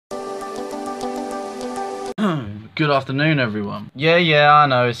Good afternoon, everyone. Yeah, I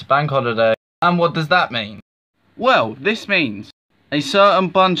know, it's a bank holiday. And what does that mean? Well, this means a certain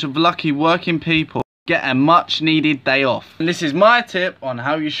bunch of lucky working people get a much needed day off. And this is my tip on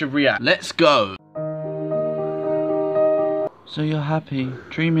how you should react. Let's go. So you're happy,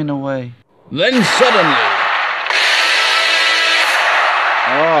 dreaming away. Then suddenly...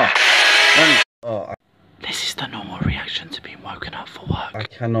 This is the normal reaction to being woken up for work. I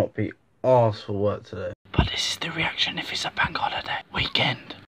cannot be arsed for work today. But this is the reaction if it's a bank holiday.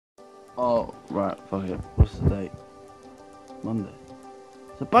 Weekend. Oh, right, fuck it. What's the date? Monday.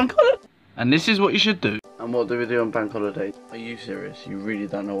 It's a bank holiday? And this is what you should do. And what do we do on bank holidays? Are you serious? You really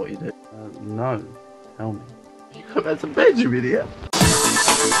don't know what you do? No. Tell me. You go back to bed, you idiot.